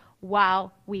good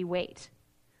while we wait.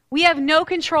 We have no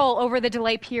control over the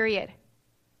delay period,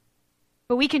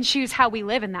 but we can choose how we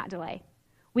live in that delay.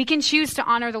 We can choose to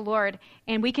honor the Lord,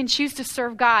 and we can choose to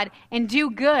serve God and do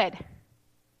good.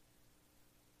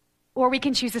 Or we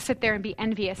can choose to sit there and be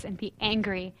envious and be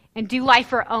angry and do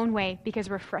life our own way because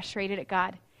we're frustrated at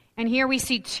God. And here we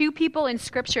see two people in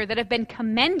Scripture that have been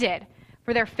commended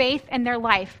for their faith and their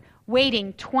life,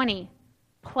 waiting 20+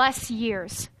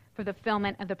 years for the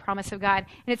fulfillment of the promise of God.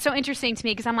 And it's so interesting to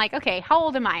me because I'm like, okay, how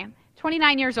old am I?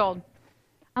 29 years old.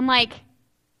 I'm like,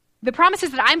 the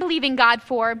promises that I'm believing God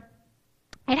for,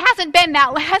 it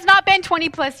has not been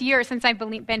 20+ years since I've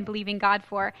been believing God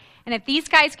for. And if these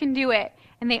guys can do it,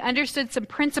 and they understood some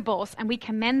principles, and we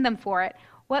commend them for it,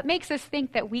 what makes us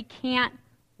think that we can't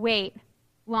wait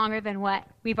longer than what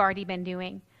we've already been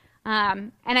doing?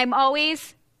 And I'm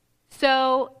always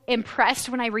so impressed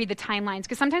when I read the timelines,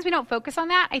 because sometimes we don't focus on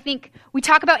that. I think we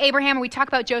talk about Abraham or we talk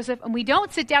about Joseph, and we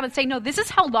don't sit down and say, no, this is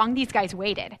how long these guys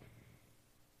waited.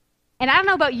 And I don't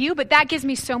know about you, but that gives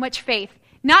me so much faith.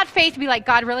 Not faith to be like,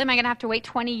 God, really, am I going to have to wait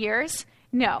 20 years?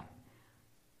 No.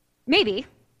 Maybe.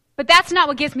 But that's not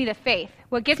what gives me the faith.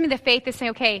 What gives me the faith is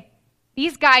saying, okay,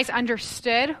 these guys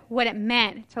understood what it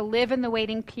meant to live in the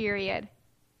waiting period.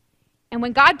 And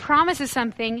when God promises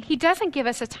something, he doesn't give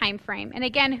us a time frame. And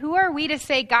again, who are we to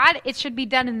say, God, it should be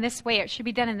done in this way, it should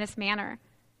be done in this manner?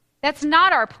 That's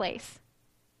not our place.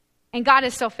 And God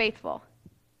is so faithful.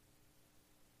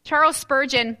 Charles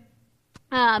Spurgeon,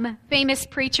 famous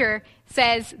preacher,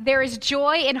 says, there is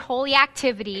joy in holy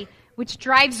activity which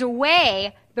drives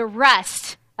away the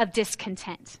rust of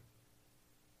discontent.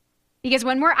 Because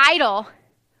when we're idle,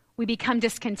 we become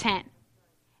discontent.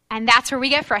 And that's where we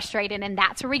get frustrated, and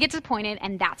that's where we get disappointed,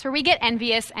 and that's where we get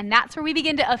envious, and that's where we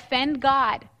begin to offend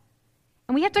God.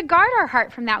 And we have to guard our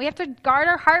heart from that. We have to guard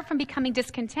our heart from becoming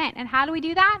discontent. And how do we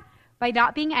do that? By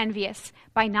not being envious,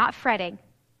 by not fretting,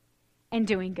 and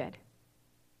doing good.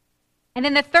 And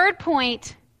then the third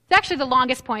point, it's actually the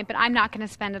longest point, but I'm not going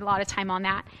to spend a lot of time on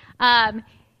that,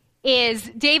 is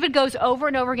David goes over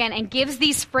and over again and gives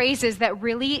these phrases that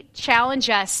really challenge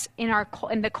us in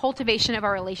the cultivation of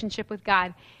our relationship with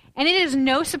God. And it is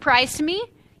no surprise to me.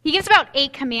 He gives about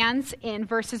 8 commands in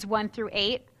verses 1 through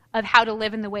 8 of how to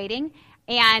live in the waiting.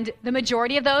 And the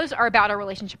majority of those are about our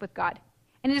relationship with God.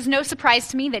 And it is no surprise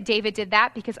to me that David did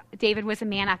that, because David was a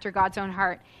man after God's own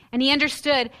heart. And he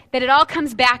understood that it all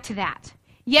comes back to that.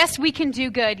 Yes, we can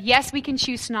do good. Yes, we can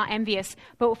choose to not envious.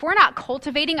 But if we're not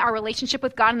cultivating our relationship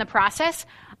with God in the process,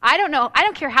 I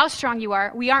don't care how strong you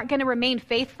are, we aren't going to remain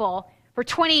faithful for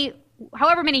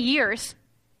however many years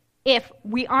if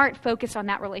we aren't focused on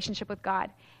that relationship with God.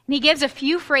 And he gives a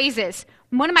few phrases.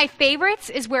 One of my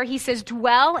favorites is where he says,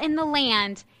 dwell in the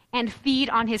land and feed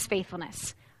on his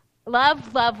faithfulness.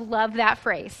 Love, love, love that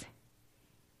phrase.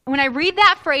 And when I read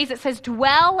that phrase, it says,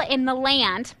 dwell in the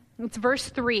land. It's verse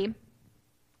 3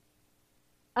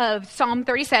 of Psalm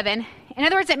 37. In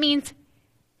other words, it means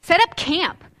set up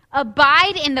camp.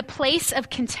 Abide in the place of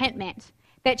contentment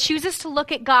that chooses to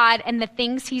look at God and the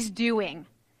things he's doing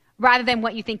rather than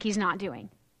what you think he's not doing.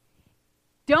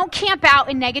 Don't camp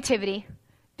out in negativity.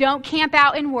 Don't camp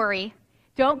out in worry.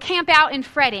 Don't camp out in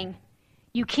fretting.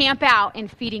 You camp out in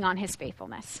feeding on his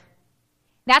faithfulness.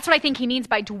 That's what I think he means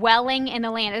by dwelling in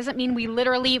the land. It doesn't mean we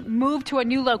literally move to a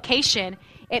new location.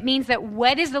 It means that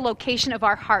what is the location of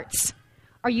our hearts?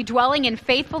 Are you dwelling in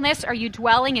faithfulness? Are you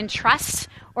dwelling in trust?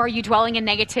 Or are you dwelling in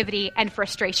negativity and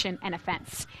frustration and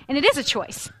offense? And it is a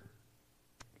choice.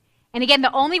 And again,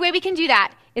 the only way we can do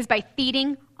that is by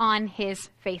feeding on his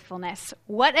faithfulness.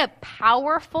 What a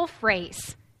powerful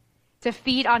phrase, to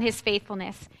feed on his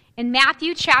faithfulness. In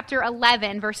Matthew chapter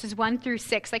 11, verses 1 through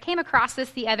 6, I came across this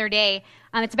the other day.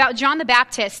 It's about John the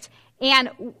Baptist. And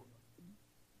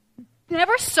I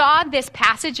never saw this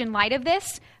passage in light of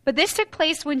this, but this took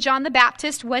place when John the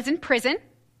Baptist was in prison.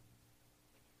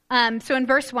 So in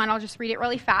verse 1, I'll just read it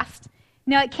really fast.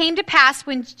 Now it came to pass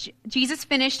when Jesus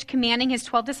finished commanding his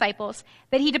 12 disciples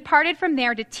that he departed from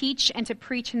there to teach and to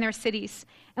preach in their cities.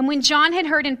 And when John had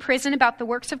heard in prison about the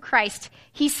works of Christ,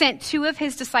 he sent 2 of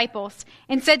his disciples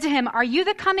and said to him, are you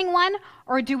the coming one,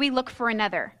 or do we look for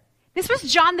another? This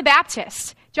was John the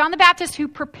Baptist. John the Baptist, who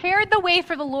prepared the way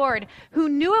for the Lord, who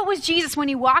knew it was Jesus when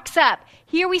he walks up.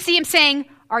 Here we see him saying,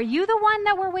 are you the one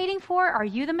that we're waiting for? Are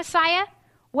you the Messiah?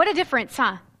 What a difference,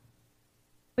 huh?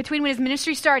 Between when his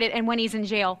ministry started and when he's in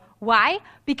jail. Why?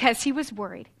 Because he was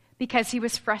worried, because he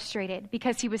was frustrated,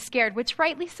 because he was scared, which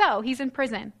rightly so. He's in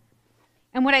prison.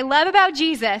 And what I love about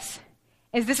Jesus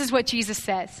is this is what Jesus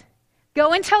says.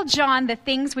 Go and tell John the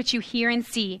things which you hear and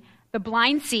see. The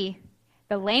blind see,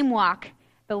 the lame walk,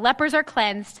 the lepers are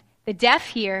cleansed, the deaf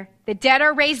hear, the dead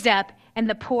are raised up, and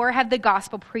the poor have the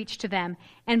gospel preached to them.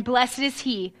 And blessed is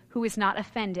he who is not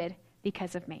offended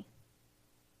because of me.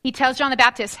 He tells John the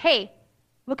Baptist, hey,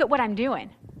 look at what I'm doing.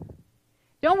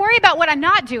 Don't worry about what I'm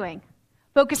not doing.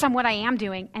 Focus on what I am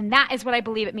doing. And that is what I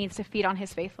believe it means to feed on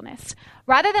his faithfulness.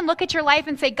 Rather than look at your life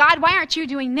and say, God, why aren't you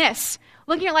doing this?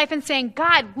 Look at your life and saying,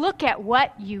 God, look at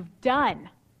what you've done.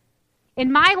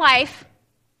 In my life,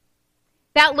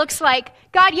 that looks like,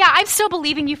 God, yeah, I'm still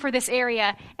believing you for this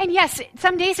area. And yes,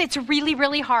 some days it's really,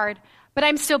 really hard, but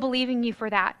I'm still believing you for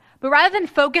that. But rather than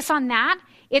focus on that,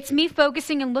 it's me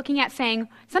focusing and looking at saying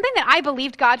something that I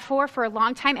believed God for a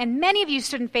long time, and many of you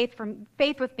stood in faith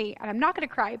with me, and I'm not going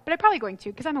to cry, but I'm probably going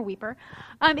to because I'm a weeper,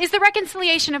 is the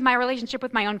reconciliation of my relationship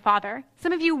with my own father.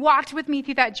 Some of you walked with me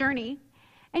through that journey,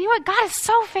 and you know what? God is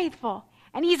so faithful,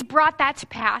 and he's brought that to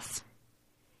pass.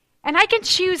 And I can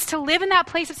choose to live in that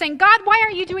place of saying, God, why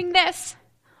aren't you doing this?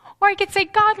 Or I could say,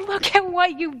 God, look at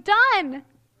what you've done.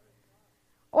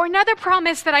 Or another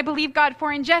promise that I believe God for,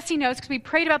 and Jesse knows because we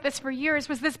prayed about this for years,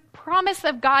 was this promise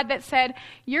of God that said,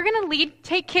 you're going to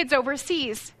take kids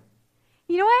overseas.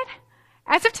 You know what?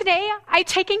 As of today, I've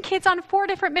taken kids on 4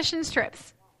 different missions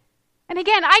trips. And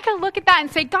again, I could look at that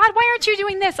and say, God, why aren't you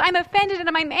doing this? I'm offended and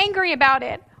I'm angry about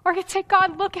it. Or I could say,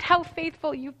 God, look at how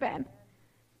faithful you've been.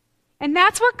 And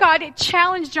that's what God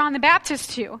challenged John the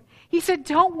Baptist to. He said,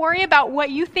 don't worry about what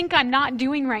you think I'm not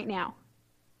doing right now.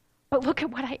 But look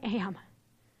at what I am.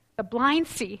 The blind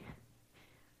see.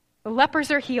 The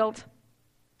lepers are healed.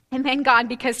 And then God,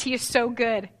 because he is so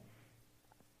good.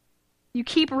 You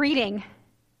keep reading.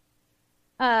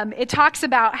 It talks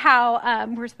about how,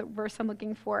 where's the verse I'm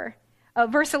looking for?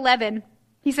 Verse 11.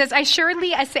 He says, I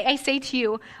say to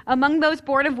you, among those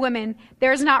born of women,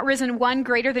 there has not risen one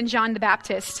greater than John the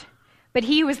Baptist. But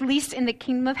he who is least in the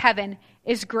kingdom of heaven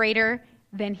is greater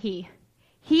than he.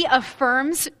 He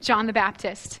affirms John the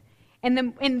Baptist.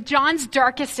 And in John's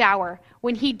darkest hour,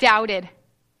 when he doubted,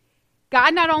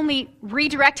 God not only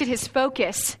redirected his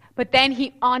focus, but then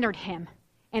he honored him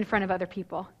in front of other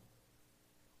people.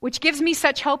 Which gives me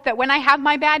such hope that when I have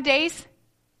my bad days,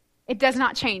 it does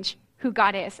not change who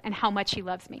God is and how much he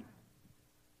loves me.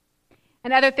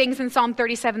 And other things in Psalm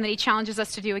 37 that he challenges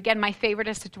us to do. Again, my favorite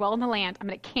is to dwell in the land. I'm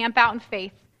going to camp out in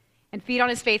faith and feed on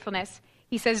his faithfulness.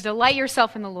 He says, delight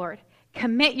yourself in the Lord.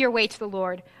 Commit your way to the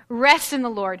Lord. Rest in the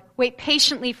Lord. Wait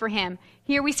patiently for him.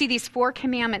 Here we see these 4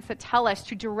 commandments that tell us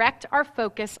to direct our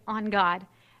focus on God,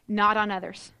 not on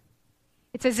others.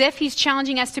 It's as if he's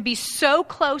challenging us to be so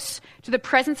close to the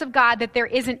presence of God that there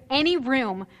isn't any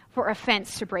room for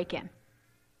offense to break in.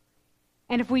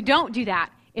 And if we don't do that,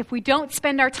 if we don't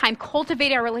spend our time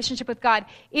cultivating our relationship with God,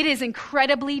 it is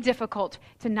incredibly difficult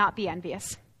to not be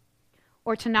envious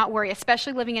or to not worry,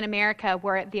 especially living in America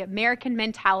where the American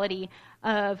mentality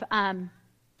of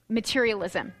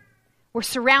materialism. We're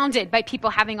surrounded by people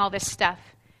having all this stuff.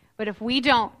 But if we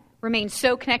don't remain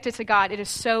so connected to God, it is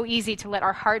so easy to let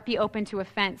our heart be open to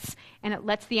offense, and it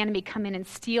lets the enemy come in and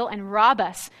steal and rob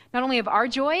us, not only of our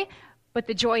joy, but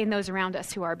the joy in those around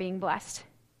us who are being blessed.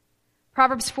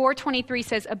 Proverbs 4:23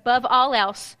 says, above all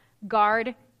else,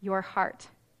 guard your heart.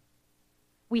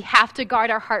 We have to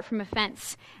guard our heart from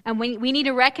offense. And we need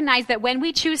to recognize that when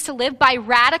we choose to live by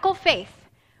radical faith,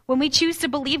 when we choose to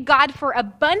believe God for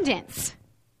abundance,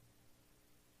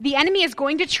 the enemy is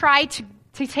going to try to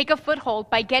take a foothold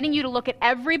by getting you to look at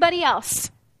everybody else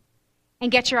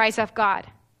and get your eyes off God.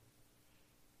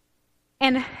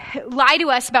 And lie to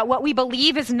us about what we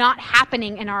believe is not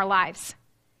happening in our lives.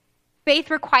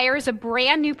 Faith requires a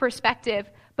brand new perspective,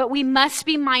 but we must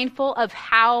be mindful of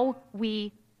how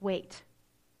we wait.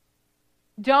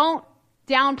 Don't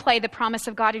downplay the promise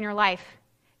of God in your life.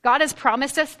 God has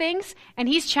promised us things, and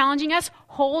he's challenging us.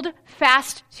 Hold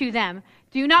fast to them.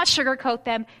 Do not sugarcoat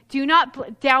them. Do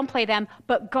not downplay them,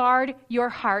 but guard your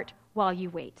heart while you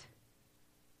wait.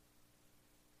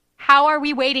 How are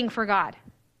we waiting for God?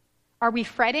 Are we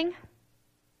fretting?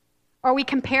 Are we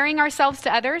comparing ourselves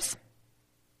to others?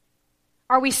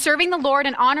 Are we serving the Lord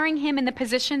and honoring him in the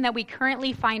position that we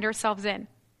currently find ourselves in?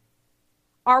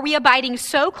 Are we abiding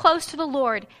so close to the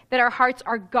Lord that our hearts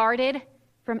are guarded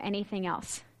from anything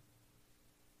else?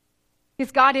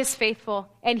 Because God is faithful,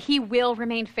 and he will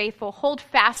remain faithful. Hold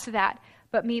fast to that,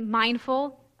 but be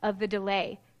mindful of the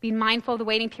delay. Be mindful of the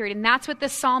waiting period. And that's what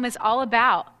this psalm is all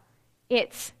about.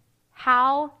 It's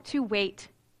how to wait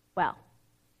well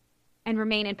and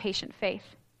remain in patient faith.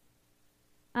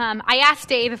 I asked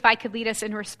Dave if I could lead us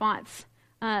in response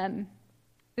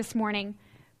this morning,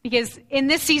 because in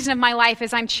this season of my life,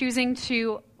 as I'm choosing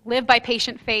to live by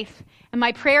patient faith, and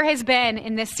my prayer has been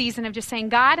in this season of just saying,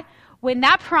 God, when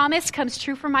that promise comes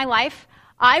true for my life,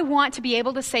 I want to be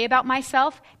able to say about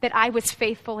myself that I was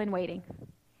faithful in waiting.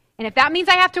 And if that means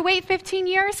I have to wait 15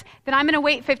 years, then I'm going to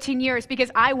wait 15 years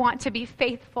because I want to be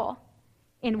faithful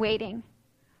in waiting.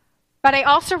 But I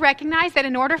also recognize that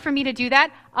in order for me to do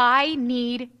that, I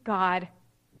need God.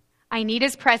 I need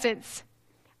his presence.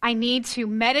 I need to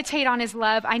meditate on his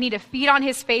love. I need to feed on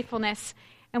his faithfulness.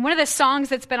 And one of the songs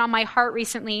that's been on my heart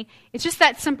recently is just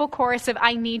that simple chorus of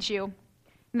I need you.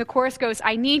 And the chorus goes,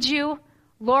 I need you,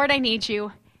 Lord, I need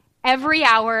you. Every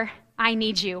hour, I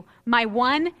need you. My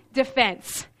one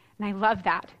defense. And I love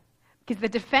that because the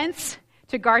defense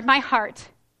to guard my heart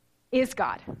is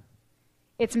God.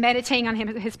 It's meditating on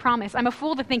his promise. I'm a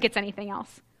fool to think it's anything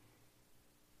else.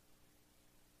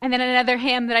 And then another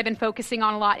hymn that I've been focusing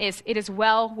on a lot is, It is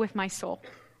Well With My Soul.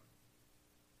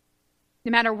 No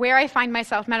matter where I find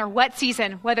myself, no matter what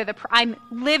season, whether I'm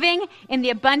living in the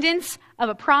abundance of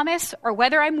a promise or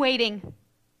whether I'm waiting,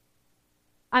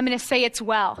 I'm going to say it's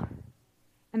well.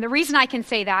 And the reason I can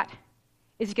say that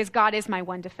is because God is my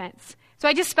one defense. So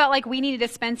I just felt like we needed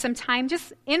to spend some time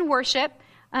just in worship,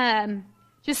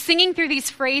 Just singing through these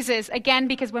phrases, again,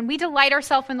 because when we delight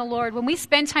ourselves in the Lord, when we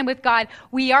spend time with God,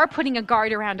 we are putting a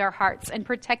guard around our hearts and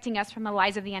protecting us from the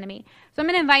lies of the enemy. So I'm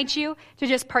going to invite you to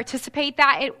just participate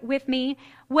with me.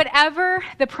 Whatever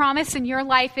the promise in your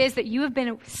life is that you have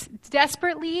been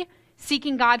desperately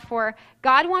seeking God for,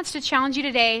 God wants to challenge you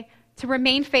today to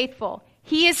remain faithful.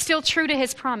 He is still true to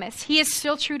his promise. He is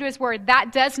still true to his word.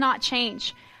 That does not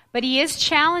change. But he is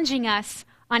challenging us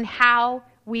on how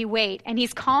we wait. And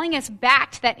he's calling us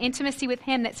back to that intimacy with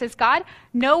him that says, God,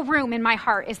 no room in my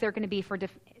heart is there going to be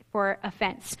for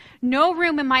offense. No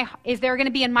room is there going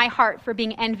to be in my heart for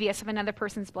being envious of another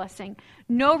person's blessing.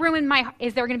 No room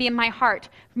is there going to be in my heart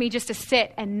for me just to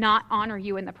sit and not honor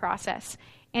you in the process.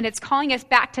 And it's calling us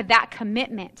back to that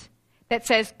commitment that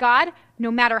says, God, no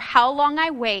matter how long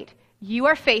I wait, you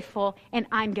are faithful and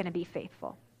I'm going to be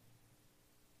faithful.